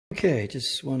Okay,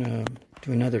 just want to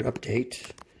do another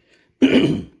update.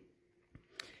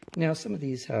 Now, some of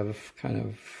these have kind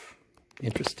of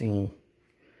interesting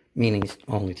meanings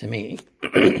only to me.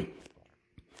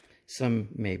 Some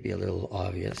may be a little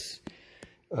obvious.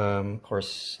 Of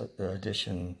course, the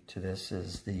addition to this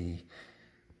is the...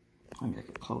 I'm going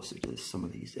to get closer to some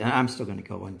of these. And I'm still going to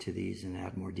go into these and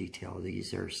add more detail.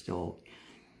 These are still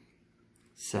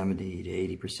 70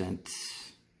 to 80%.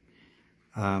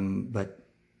 But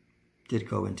did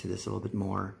go into this a little bit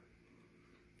more.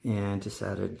 And just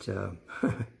added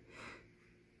kind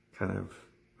of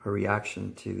a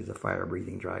reaction to the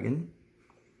fire-breathing dragon.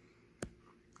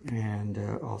 And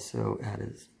also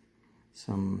added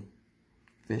some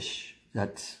fish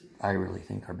that I really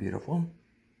think are beautiful.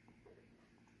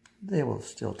 They will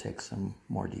still take some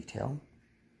more detail.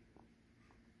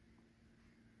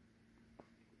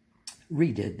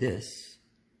 Redid this,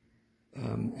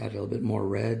 added a little bit more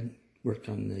red, worked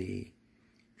on the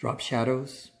drop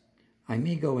shadows. I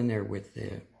may go in there with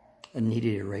a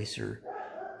kneaded eraser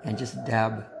and just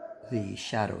dab the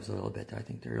shadows a little bit. I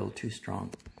think they're a little too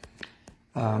strong.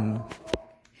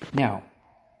 Now,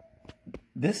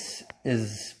 this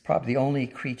is probably the only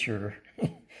creature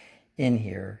in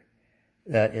here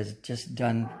that is just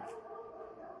done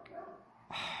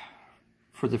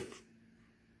for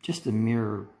just the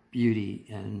mere beauty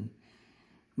and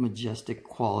majestic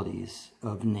qualities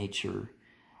of nature.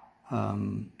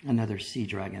 Another sea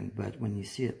dragon, but when you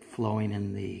see it flowing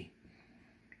in the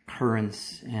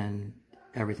currents and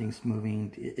everything's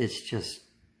moving, it's just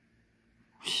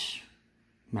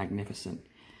magnificent.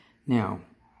 Now,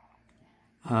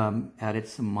 added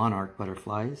some monarch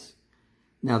butterflies.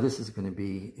 Now, this is going to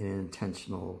be an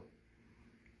intentional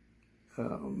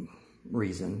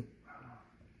reason.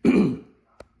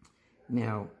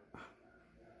 Now,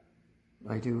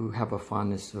 I do have a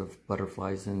fondness of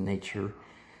butterflies in nature,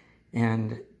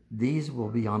 and these will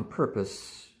be on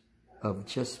purpose of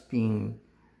just being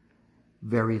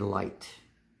very light,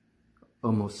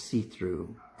 almost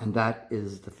see-through, and that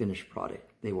is the finished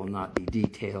product. They will not be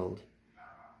detailed.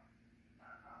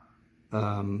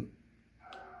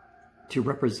 To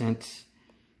represent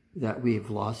that we've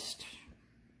lost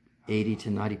 80 to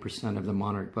 90% of the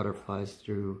monarch butterflies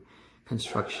through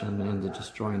construction and the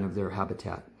destroying of their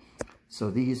habitat. So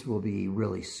these will be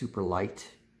really super light,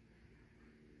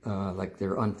 like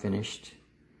they're unfinished.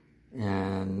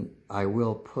 And I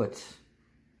will put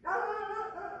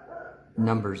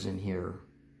numbers in here,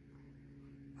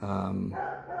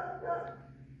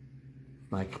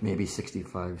 like maybe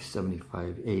 65,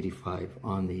 75, 85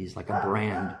 on these, like a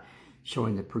brand,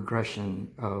 showing the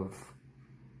progression of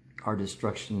our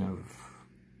destruction of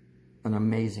an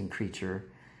amazing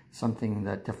creature, something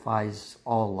that defies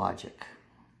all logic.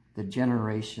 The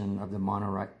generation of the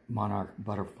monarch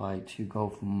butterfly to go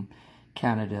from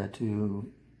Canada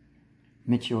to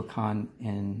Michoacan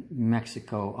in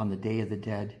Mexico on the Day of the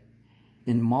Dead,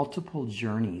 in multiple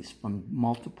journeys from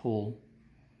multiple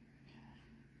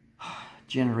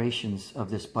generations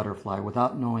of this butterfly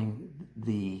without knowing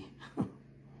the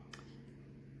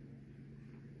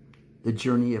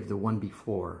journey of the one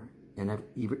before. And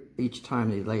each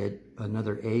time they lay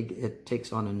another egg, it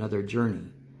takes on another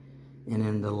journey. And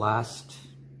in the last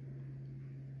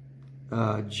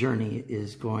journey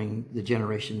is going, the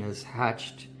generation is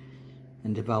hatched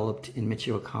and developed in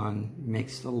Michoacan,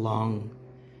 makes the long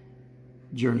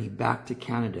journey back to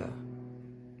Canada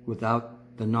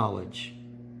without the knowledge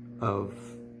of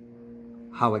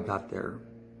how it got there.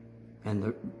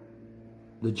 And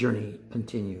the journey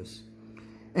continues.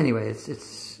 Anyway,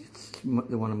 it's one of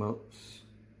the most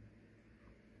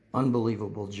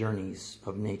unbelievable journeys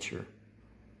of nature.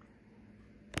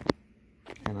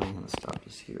 And I'm going to stop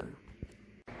this here.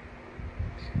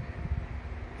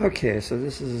 Okay, so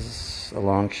this is a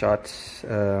long shot.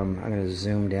 I'm going to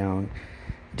zoom down.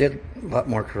 Did a lot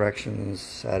more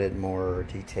corrections, added more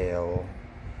detail,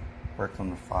 worked on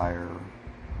the fire,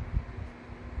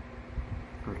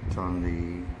 worked on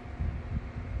the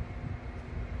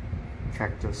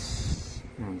cactus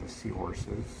and the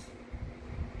seahorses.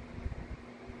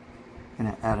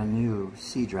 Gonna add a new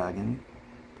sea dragon.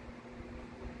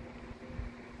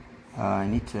 I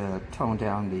need to tone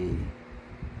down the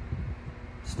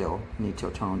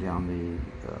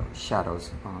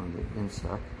shadows on the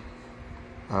insect.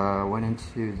 Went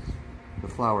into the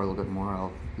flower a little bit more.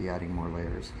 I'll be adding more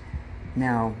layers.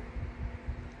 Now,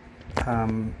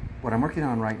 what I'm working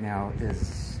on right now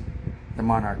is the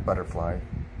monarch butterfly.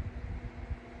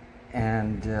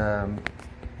 And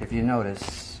if you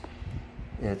notice,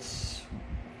 it's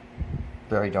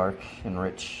very dark and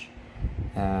rich,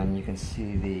 and you can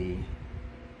see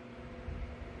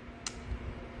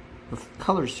the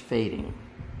color's fading.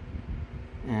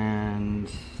 And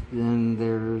then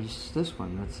there's this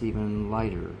one that's even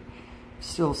lighter.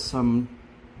 Still some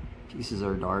pieces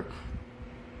are dark,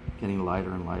 getting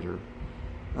lighter and lighter,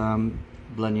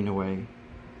 blending away.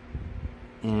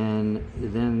 And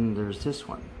then there's this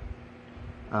one.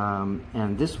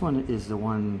 And this one is the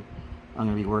one I'm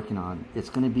going to be working on. It's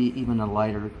going to be even a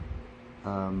lighter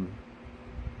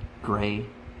gray,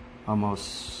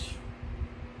 almost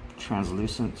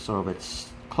translucent. So if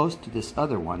it's close to this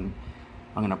other one,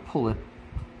 I'm going to pull it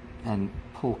and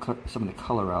pull some of the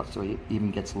color out so it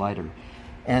even gets lighter.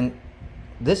 And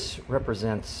this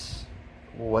represents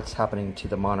what's happening to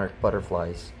the monarch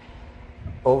butterflies.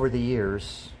 Over the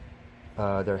years,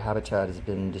 their habitat has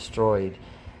been destroyed,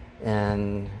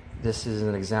 and this is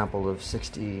an example of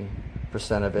 60%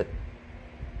 of it,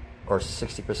 or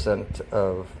 60%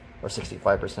 of, or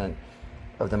 65%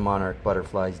 of the monarch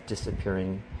butterflies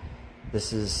disappearing.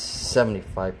 This is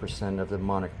 75% of the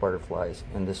monarch butterflies,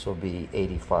 and this will be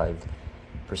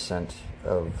 85%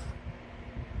 of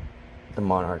the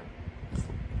monarch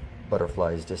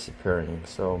butterflies disappearing.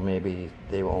 So maybe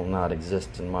they will not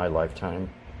exist in my lifetime.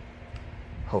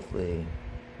 Hopefully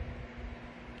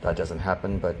that doesn't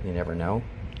happen, but you never know.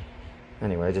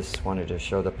 Anyway, I just wanted to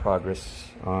show the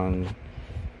progress on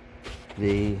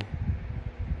the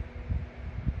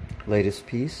latest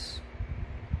piece.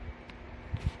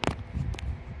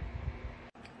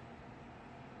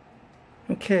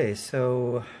 Okay,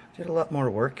 so did a lot more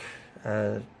work.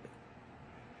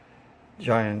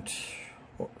 Giant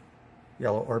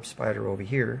yellow orb spider over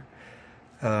here.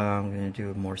 I'm going to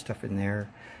do more stuff in there.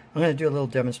 I'm going to do a little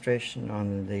demonstration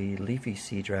on the leafy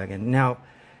sea dragon. Now,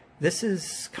 this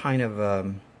is kind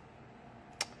of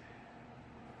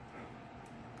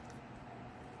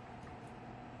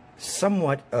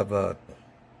somewhat of a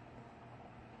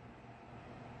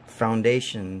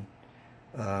foundation.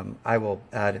 I will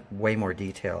add way more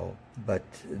detail, but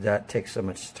that takes so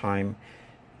much time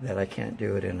that I can't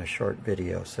do it in a short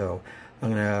video. So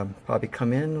I'm going to probably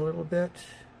come in a little bit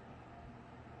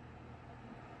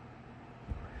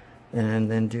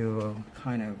and then do a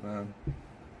kind of I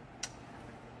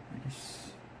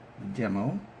guess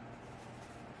demo.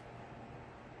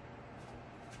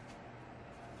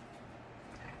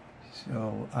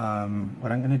 So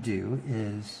what I'm going to do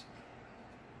is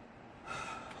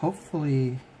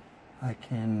hopefully I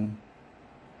can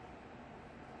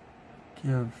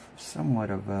give somewhat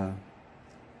of a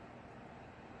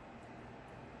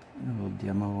little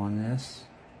demo on this.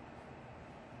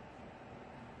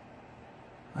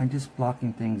 I'm just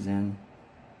blocking things in,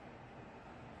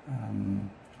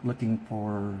 looking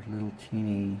for little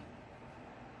teeny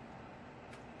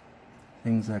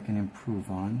things I can improve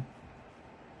on,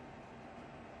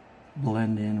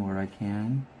 blend in where I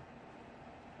can.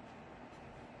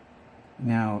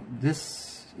 Now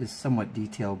this is somewhat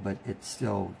detailed, but it's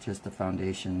still just a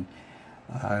foundation.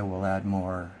 I will add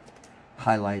more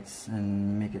highlights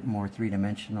and make it more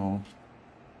three-dimensional.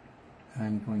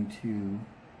 I'm going to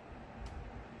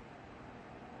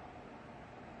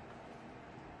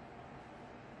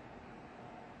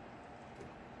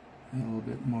add a little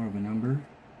bit more of a number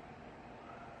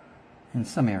in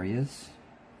some areas.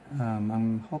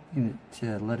 I'm hoping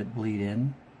to let it bleed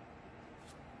in.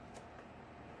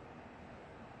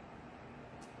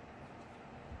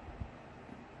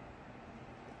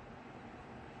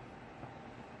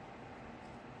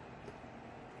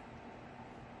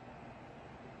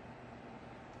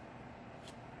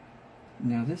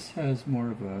 Now this has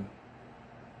more of a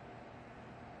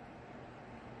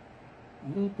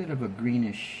little bit of a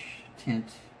greenish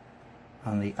tint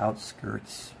on the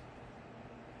outskirts.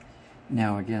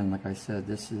 Now again, like I said,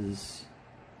 this is,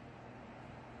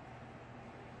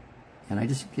 and I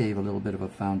just gave a little bit of a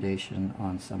foundation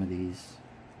on some of these,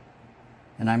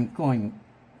 and I'm going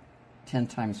 10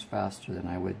 times faster than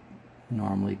I would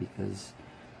normally because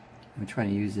I'm trying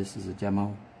to use this as a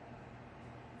demo.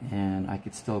 And I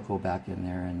could still go back in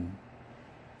there and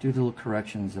do little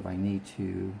corrections if I need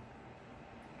to,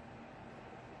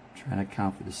 trying to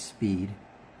account for the speed.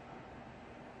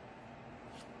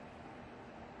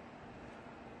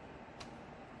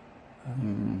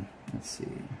 Let's see.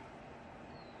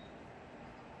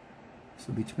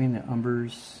 So between the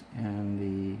umbers and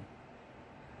the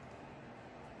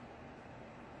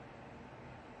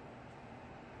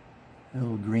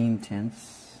little green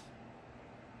tints,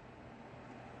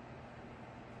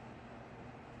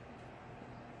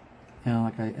 now,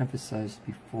 like I emphasized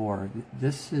before,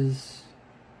 this is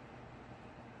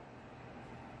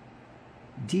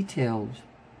detailed,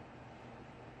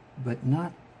 but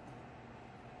not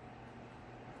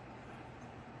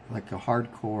like a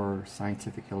hardcore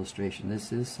scientific illustration.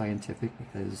 This is scientific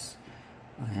because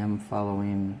I am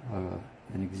following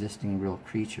an existing real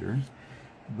creature,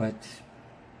 but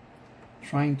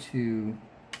trying to,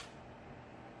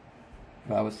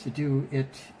 if I was to do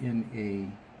it in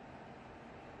a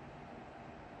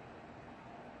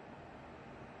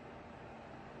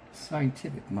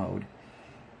scientific mode,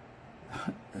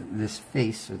 this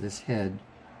face or this head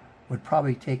would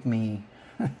probably take me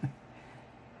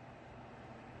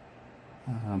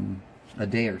a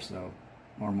day or so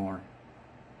or more,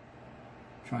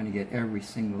 trying to get every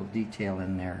single detail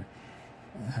in there.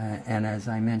 And as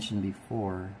I mentioned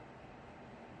before,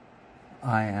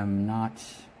 I am not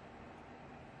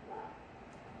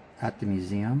at the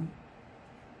museum,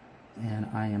 and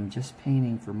I am just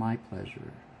painting for my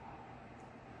pleasure.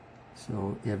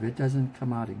 So if it doesn't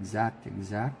come out exact,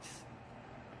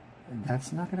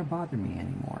 that's not going to bother me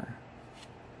anymore.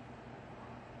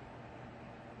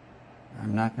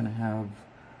 I'm not going to have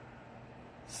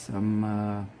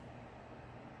some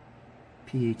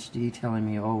PhD telling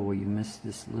me, oh, well, you missed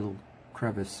this little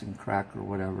crevice and crack or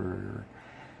whatever, or,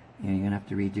 you know, you're going to have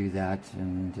to redo that,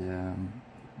 and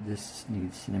this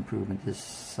needs an improvement. This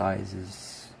size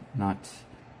is not,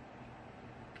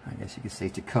 I guess you could say,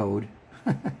 to code.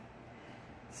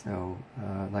 So,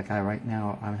 like right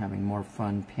now, I'm having more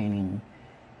fun painting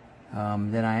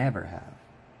than I ever have.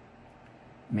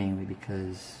 Mainly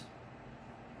because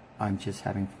I'm just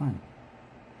having fun.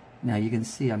 Now you can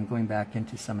see I'm going back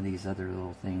into some of these other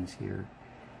little things here.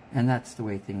 And that's the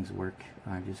way things work.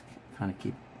 I just kind of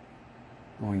keep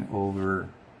going over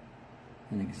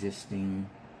an existing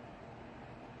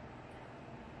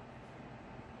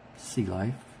sea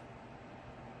life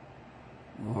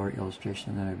or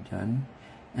illustration that I've done.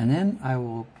 And then I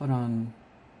will put on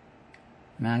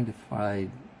magnified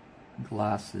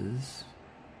glasses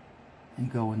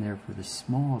and go in there for the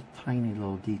small, tiny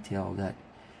little detail that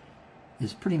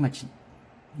is pretty much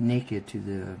naked to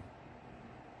the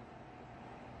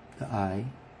eye,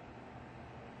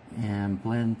 and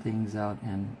blend things out.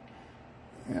 And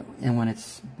when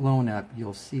it's blown up,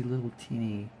 you'll see little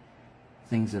teeny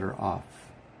things that are off.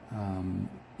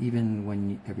 Even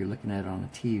when if you're looking at it on a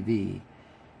TV,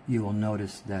 you will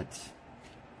notice that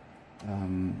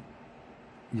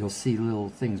you'll see little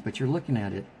things, but you're looking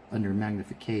at it under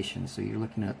magnification, so you're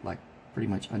looking at like pretty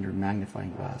much under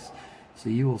magnifying glass. So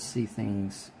you will see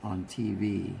things on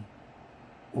TV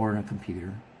or in a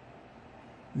computer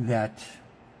that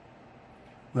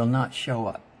will not show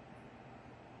up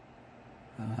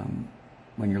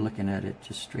when you're looking at it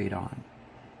just straight on.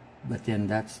 But then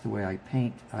that's the way I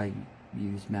paint. I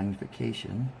use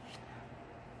magnification.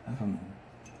 Let's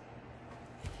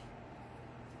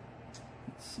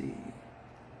see.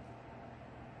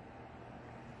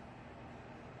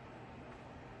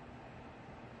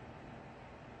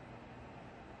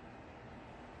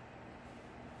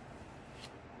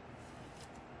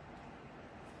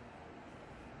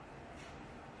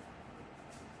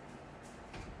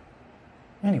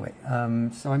 Anyway,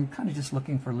 so I'm kind of just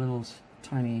looking for little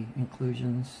tiny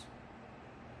inclusions.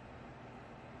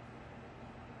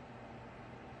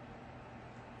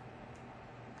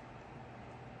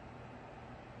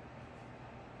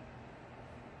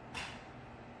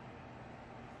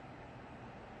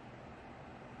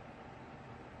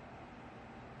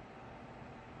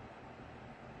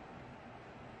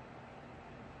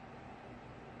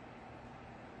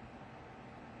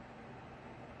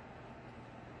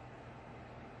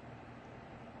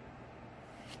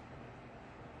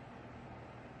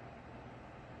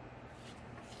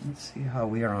 Let's see how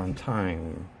we are on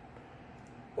time.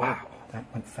 Wow, that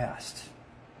went fast.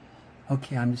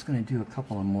 Okay, I'm just going to do a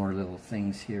couple of more little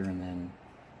things here and then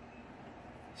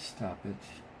stop it.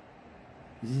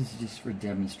 This is just for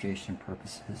demonstration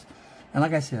purposes. And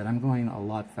like I said, I'm going a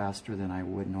lot faster than I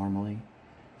would normally.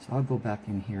 So I'll go back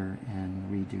in here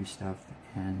and redo stuff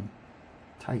and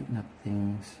tighten up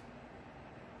things.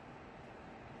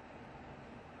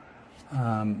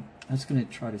 I'm just going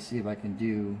to try to see if I can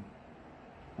do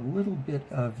a little bit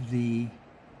of the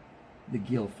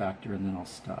gill factor, and then I'll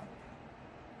stop.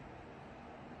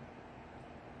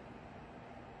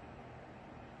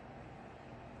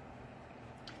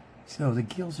 So the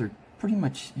gills are pretty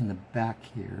much in the back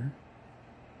here.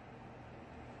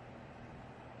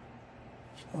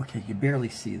 Okay, you barely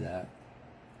see that.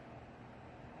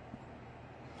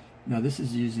 Now this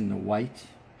is using the white,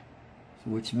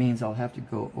 so which means I'll have to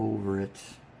go over it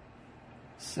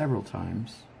several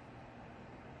times.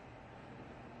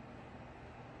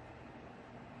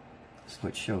 So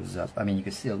it shows up. I mean, you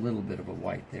can see a little bit of a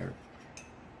white there.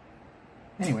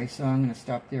 Anyway, so I'm going to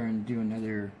stop there and do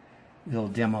another little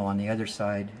demo on the other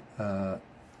side of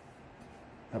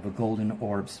a golden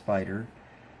orb spider.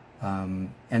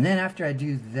 And then after I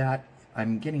do that,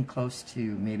 I'm getting close to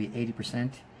maybe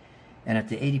 80%. And at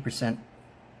the 80%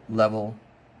 level,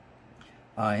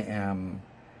 I am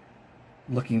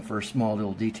looking for small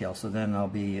little details. So then I'll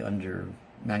be under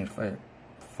magnified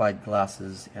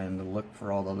glasses and look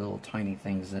for all the little tiny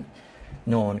things that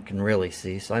no one can really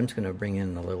see. So I'm just going to bring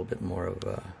in a little bit more of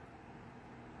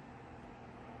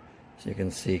so you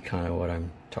can see kind of what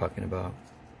I'm talking about.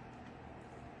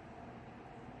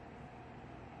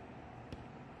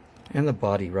 And the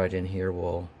body right in here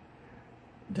will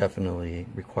definitely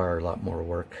require a lot more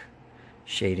work.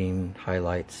 Shading,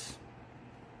 highlights.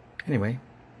 Anyway,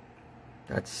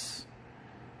 that's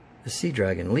the sea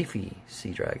dragon, leafy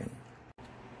sea dragon.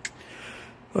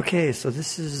 Okay, so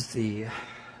this is the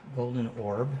golden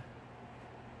orb.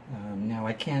 Now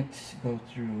I can't go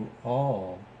through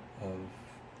all of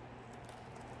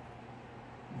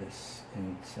this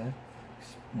insect,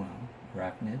 well,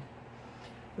 arachnid,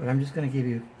 but I'm just going to give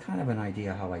you kind of an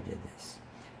idea how I did this.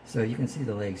 So you can see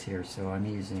the legs here, so I'm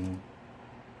using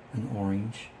an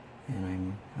orange, and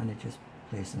I'm kind of just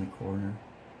placing a corner.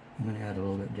 I'm going to add a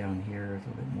little bit down here, a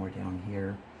little bit more down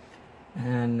here,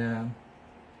 and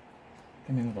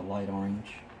come in with a light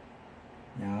orange.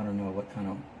 Now I don't know what kind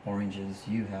of oranges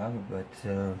you have, but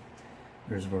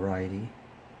there's variety.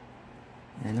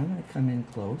 And I'm going to come in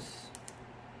close,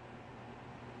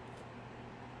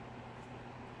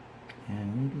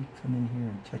 and maybe come in here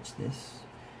and touch this,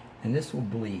 and this will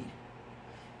bleed.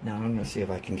 Now I'm going to see if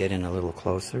I can get in a little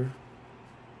closer.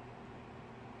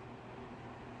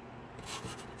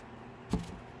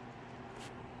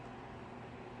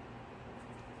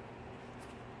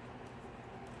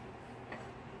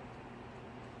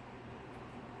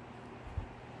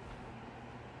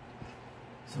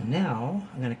 So now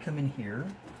I'm going to come in here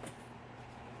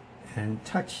and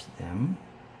touch them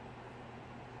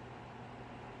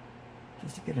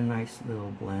just to get a nice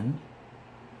little blend.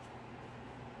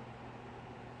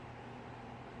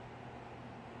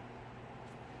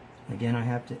 Again, I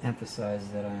have to emphasize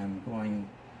that I am going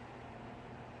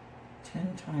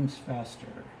 10 times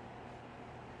faster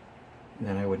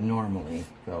than I would normally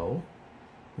go,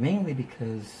 mainly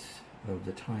because of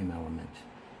the time element.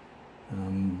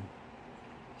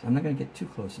 So I'm not going to get too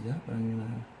close to that, but I'm going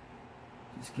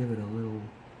to just give it a little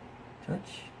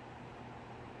touch.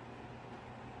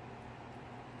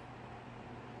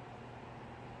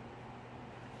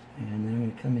 And then I'm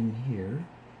going to come in here.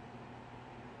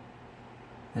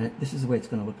 And this is the way it's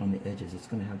going to look on the edges. It's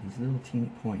going to have these little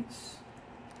teeny points.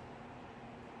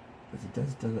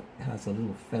 Because it has a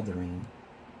little feathering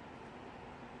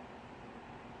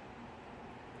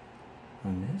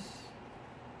on this.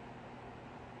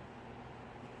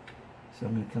 So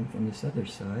I'm going to come from this other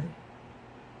side.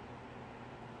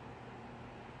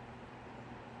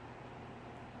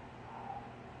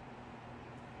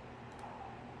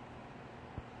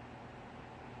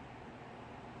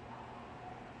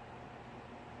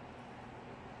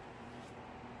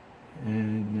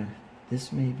 And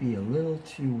this may be a little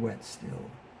too wet still,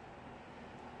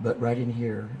 but right in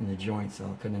here in the joints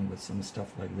I'll come in with some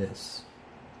stuff like this.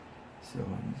 So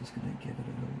I'm just going to give it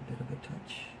a little bit of a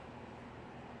touch.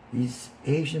 These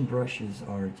Asian brushes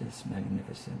are just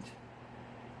magnificent.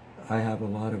 I have a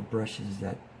lot of brushes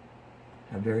that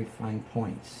have very fine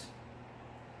points,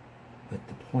 but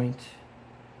the point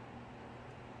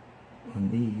on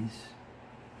these,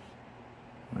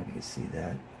 I don't know if you can see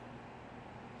that,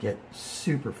 get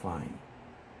super fine.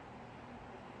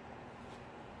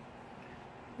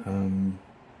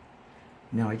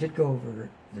 Now I did go over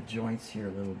the joints here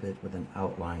a little bit with an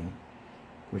outline,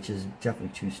 which is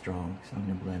definitely too strong, so I'm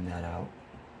going to blend that out.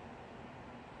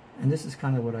 And this is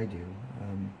kind of what I do.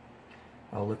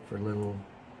 I'll look for little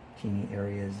teeny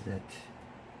areas that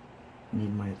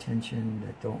need my attention,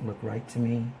 that don't look right to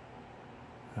me.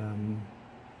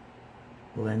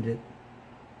 Blend it.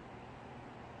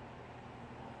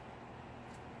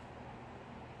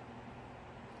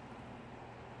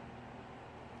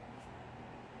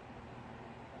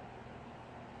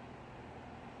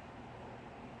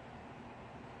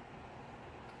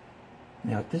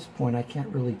 Now at this point I can't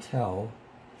really tell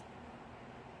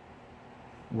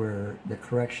where the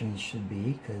corrections should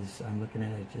be because I'm looking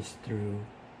at it just through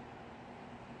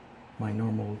my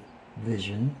normal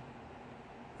vision.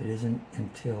 It isn't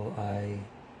until I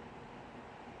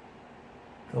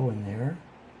go in there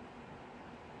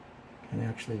and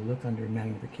actually look under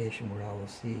magnification where I will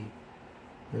see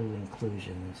little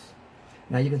inclusions.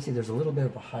 Now you can see there's a little bit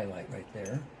of a highlight right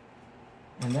there,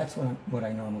 and that's what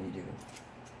I normally do.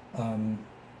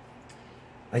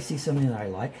 I see something that I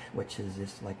like, which is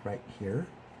this, like right here.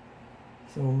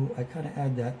 So I kind of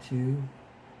add that to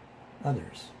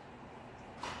others.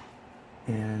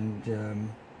 And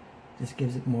this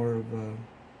gives it more of a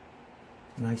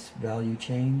nice value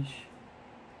change.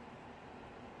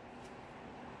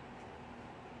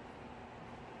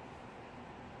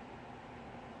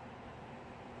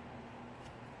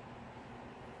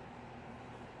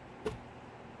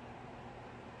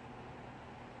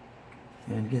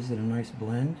 And gives it a nice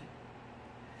blend.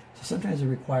 So sometimes it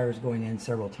requires going in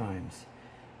several times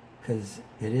because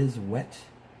it is wet,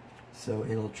 so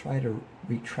it'll try to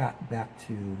retract back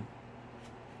to.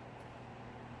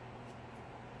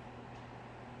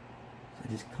 So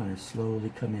I just kind of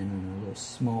slowly come in a little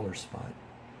smaller spot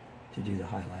to do the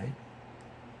highlight.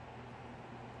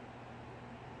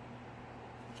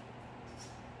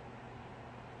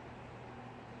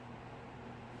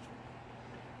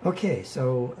 Okay,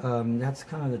 so that's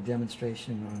kind of the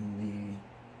demonstration on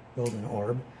the golden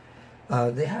orb.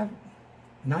 They have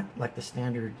not like the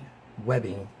standard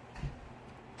webbing.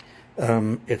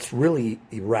 It's really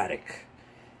erratic,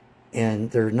 and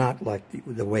they're not like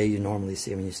the way you normally see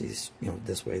them. You see,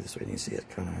 this way, and you see it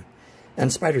kind of.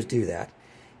 And spiders do that,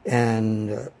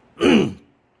 and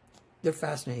they're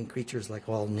fascinating creatures like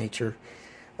all nature.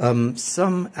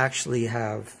 Some actually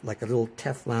have like a little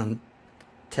Teflon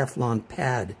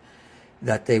pad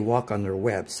that they walk on their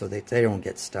web so that they don't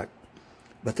get stuck.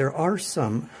 But there are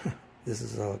some, this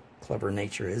is how clever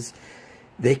nature is,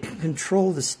 they can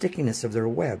control the stickiness of their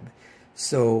web.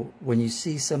 So when you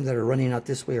see some that are running out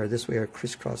this way or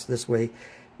crisscross this way,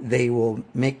 they will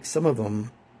make some of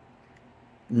them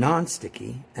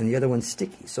non-sticky and the other ones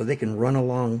sticky. So they can run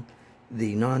along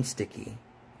the non-sticky,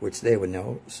 which they would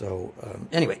know. So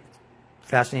anyway,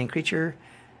 fascinating creature.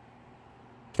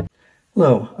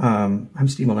 Hello, I'm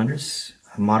Steve Melendrez,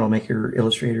 a model maker,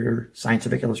 illustrator,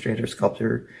 scientific illustrator,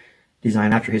 sculptor,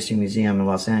 design natural history museum in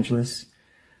Los Angeles.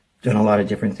 Done a lot of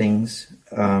different things,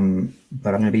 but I'm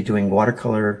going to be doing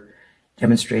watercolor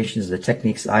demonstrations of the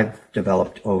techniques I've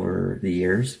developed over the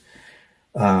years.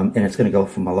 And it's going to go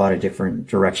from a lot of different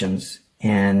directions.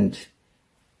 And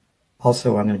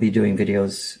also I'm going to be doing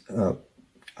videos,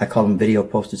 I call them video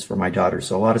posters for my daughter.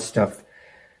 So a lot of stuff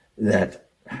that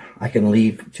I can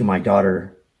leave to my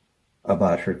daughter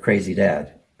about her crazy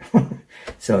dad.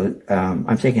 So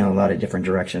I'm taking a lot of different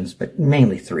directions, but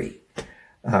mainly three.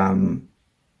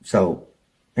 So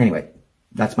anyway,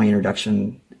 that's my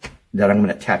introduction that I'm going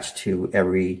to attach to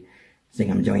everything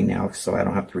I'm doing now so I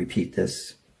don't have to repeat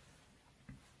this.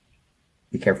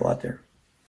 Be careful out there.